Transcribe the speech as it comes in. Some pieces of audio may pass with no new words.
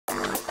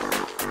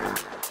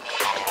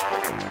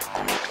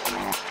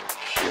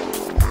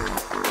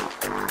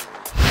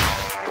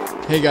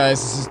Hey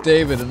guys, this is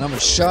David and I'm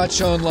at SHOT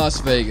Show in Las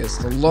Vegas,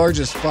 the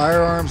largest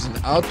firearms and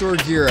outdoor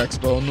gear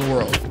expo in the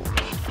world.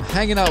 I'm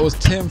hanging out with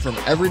Tim from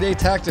Everyday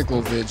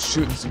Tactical Vids,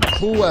 shooting some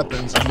cool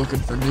weapons and looking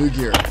for new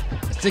gear.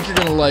 I think you're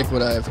going to like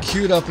what I have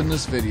queued up in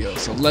this video,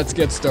 so let's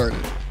get started.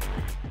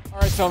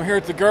 Alright, so I'm here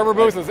at the Gerber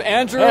booth with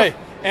Andrew. Hey.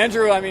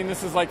 Andrew, I mean,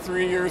 this is like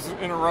 3 years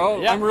in a row.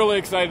 Yeah. I'm really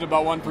excited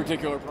about one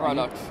particular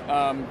product.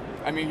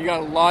 I mean, you got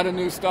a lot of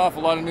new stuff, a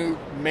lot of new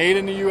made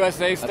in the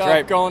USA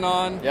stuff going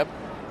on. Yep.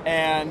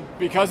 And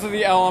because of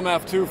the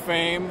LMF II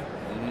fame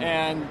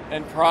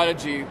and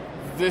Prodigy,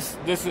 this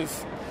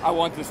is, I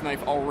want this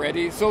knife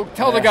already. So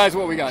tell the guys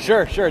what we got.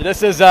 Sure.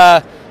 This is,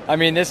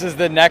 this is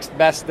the next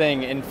best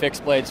thing in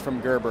fixed blades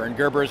from Gerber. And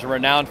Gerber is a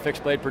renowned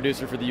fixed blade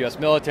producer for the U.S.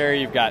 military.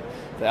 You've got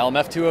the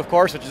LMF II, of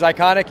course, which is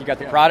iconic. You've got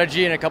the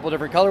Prodigy in a couple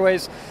different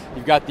colorways.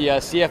 You've got the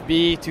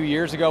CFB 2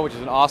 years ago, which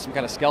is an awesome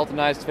kind of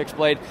skeletonized fixed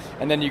blade.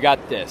 And then you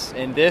got this.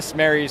 And this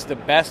marries the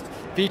best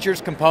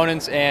features,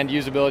 components, and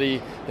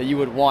usability that you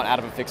would want out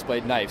of a fixed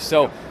blade knife.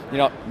 So, you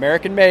know,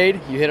 American made,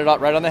 you hit it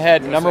right on the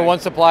head. Number one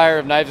supplier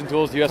of knives and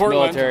tools to the U.S.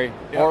 military,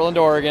 Portland,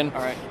 Oregon.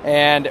 All right.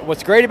 And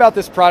what's great about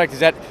this product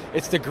is that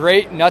it's the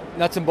great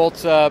nuts and bolts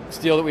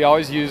steel that we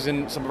always use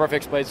in some of our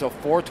fixed blades. So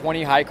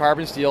 420 high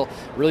carbon steel,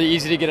 really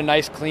easy to get a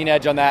nice clean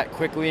edge on that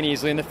quickly and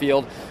easily in the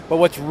field. But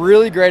what's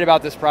really great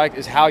about this product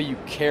is how you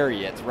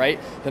carry it, right?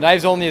 The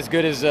knife's only as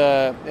good as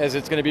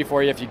it's going to be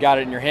for you if you got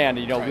it in your hand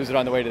and you don't lose it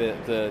on the way to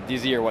the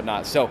DZ or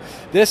whatnot. So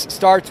this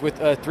starts with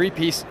a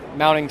 3-piece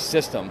mounting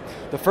system.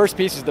 The first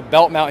piece is the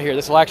belt mount here.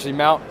 This will actually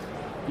mount,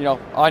 you know,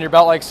 on your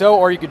belt like so,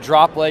 or you could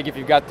drop leg if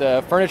you've got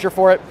the furniture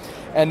for it.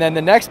 And then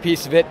the next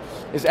piece of it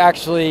is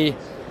actually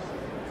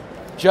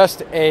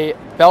just a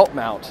belt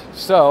mount.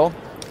 So,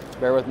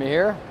 bear with me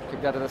here,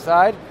 kick that to the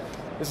side.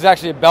 This is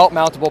actually a belt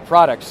mountable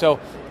product. So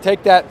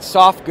take that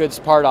soft goods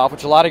part off,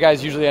 which a lot of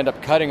guys usually end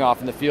up cutting off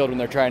in the field when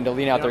they're trying to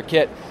lean out their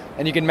kit.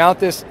 And you can mount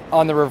this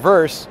on the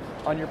reverse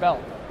on your belt,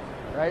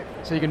 right?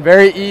 So you can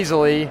very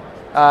easily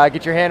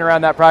get your hand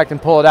around that product and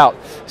pull it out.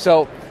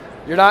 So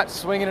you're not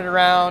swinging it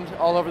around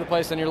all over the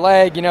place on your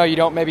leg. You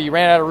know, maybe you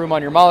ran out of room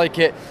on your molly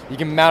kit. You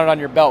can mount it on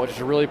your belt, which is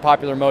a really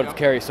popular mode of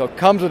carry. So it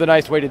comes with a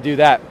nice way to do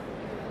that.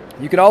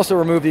 You can also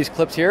remove these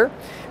clips here,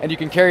 and you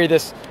can carry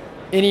this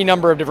any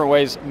number of different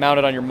ways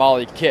mounted on your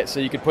molly kit. So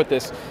you could put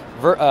this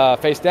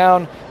face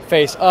down,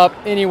 face up,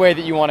 any way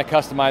that you want to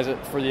customize it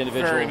for the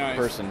individual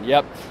person.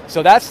 Yep.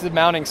 So that's the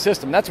mounting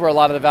system. That's where a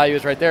lot of the value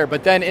is right there.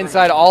 But then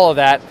inside all of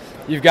that,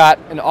 you've got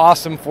an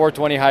awesome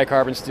 420 high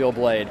carbon steel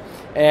blade.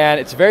 And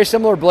it's a very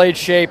similar blade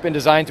shape and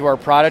design to our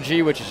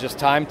Prodigy, which is just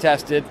time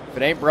tested. If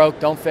it ain't broke,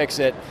 don't fix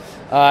it.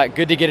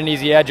 Good to get an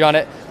easy edge on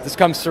it. This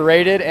comes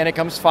serrated and it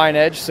comes fine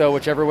edge, so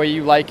whichever way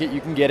you like it, you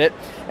can get it.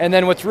 And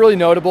then what's really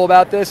notable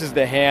about this is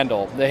the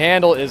handle. The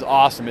handle is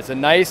awesome. It's a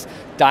nice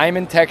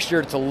diamond texture.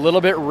 It's a little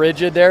bit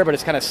rigid there, but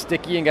it's kind of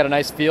sticky and got a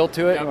nice feel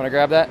to it. You want to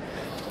grab that?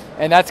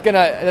 And that's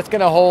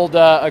gonna hold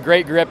a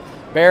great grip.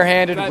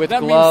 Barehanded with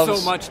gloves. That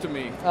means so much to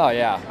me. Oh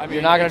yeah, I mean,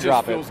 you're not going to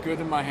drop it. It feels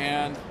good in my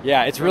hand.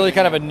 Yeah, it's really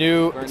kind of a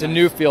new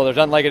feel. There's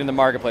nothing like it in the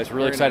marketplace. We're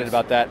really excited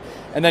about that.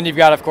 And then you've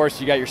got, of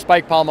course, you got your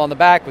spike palm on the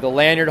back with a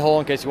lanyard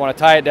hole in case you want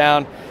to tie it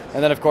down.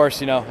 And then, of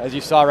course, you know, as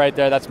you saw right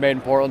there, that's made in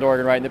Portland,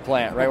 Oregon, right in the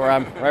plant, right where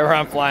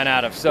I'm flying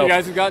out of. So you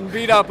guys have gotten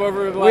beat up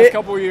over the last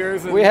couple of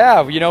years. We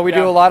have. You know, we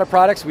do a lot of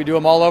products. We do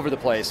them all over the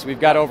place. We've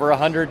got over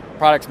 100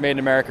 products made in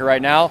America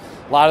right now.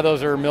 A lot of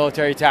those are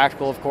military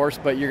tactical, of course,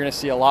 but you're going to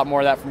see a lot more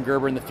of that from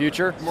Gerber in the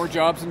future. More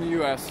jobs in the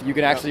U.S. You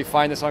can actually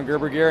find this on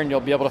Gerber gear, and you'll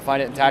be able to find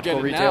it in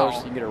tactical retailers.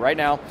 You can get it right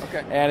now.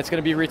 Okay. And it's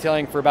going to be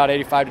retailing for about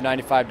 $85 to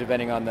 $95,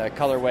 depending on the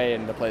colorway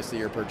and the place that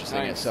you're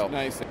purchasing it. So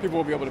nice. People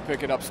will be able to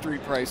pick it up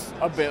street price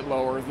a bit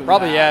lower than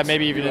probably, that. yeah,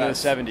 maybe even in the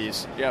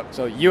 70s. Yep.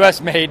 So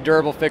U.S. made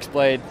durable fixed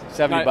blade,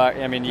 $70.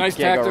 I mean, you nice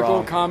can't go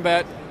wrong. Tactical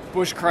combat,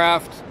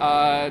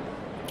 bushcraft.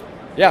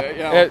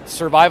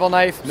 Survival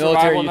knife,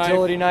 military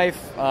utility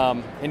knife,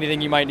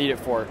 anything you might need it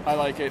for. I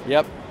like it.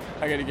 Yep.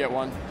 I got to get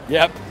one.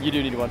 Yep, you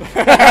do need one. All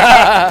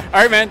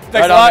right, man.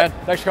 Thanks a lot.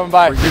 Man. Thanks for coming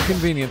by. For your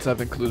convenience,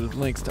 I've included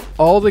links to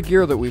all the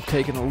gear that we've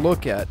taken a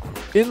look at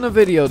in the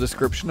video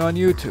description on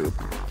YouTube.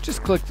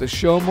 Just click the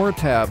Show More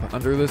tab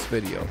under this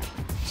video.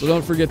 So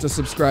don't forget to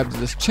subscribe to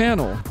this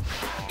channel.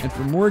 And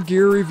for more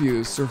gear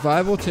reviews,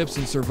 survival tips,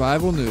 and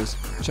survival news,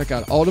 check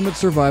out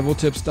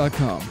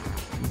ultimatesurvivaltips.com.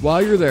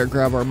 While you're there,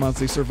 grab our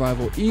monthly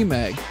survival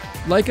e-mag,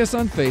 like us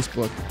on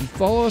Facebook, and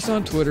follow us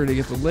on Twitter to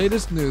get the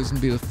latest news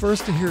and be the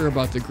first to hear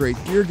about the great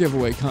gear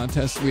giveaway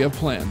contests we have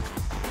planned.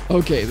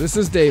 Okay, this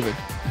is David.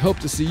 I hope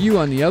to see you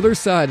on the other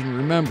side, and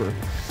remember,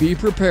 be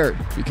prepared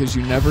because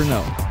you never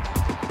know.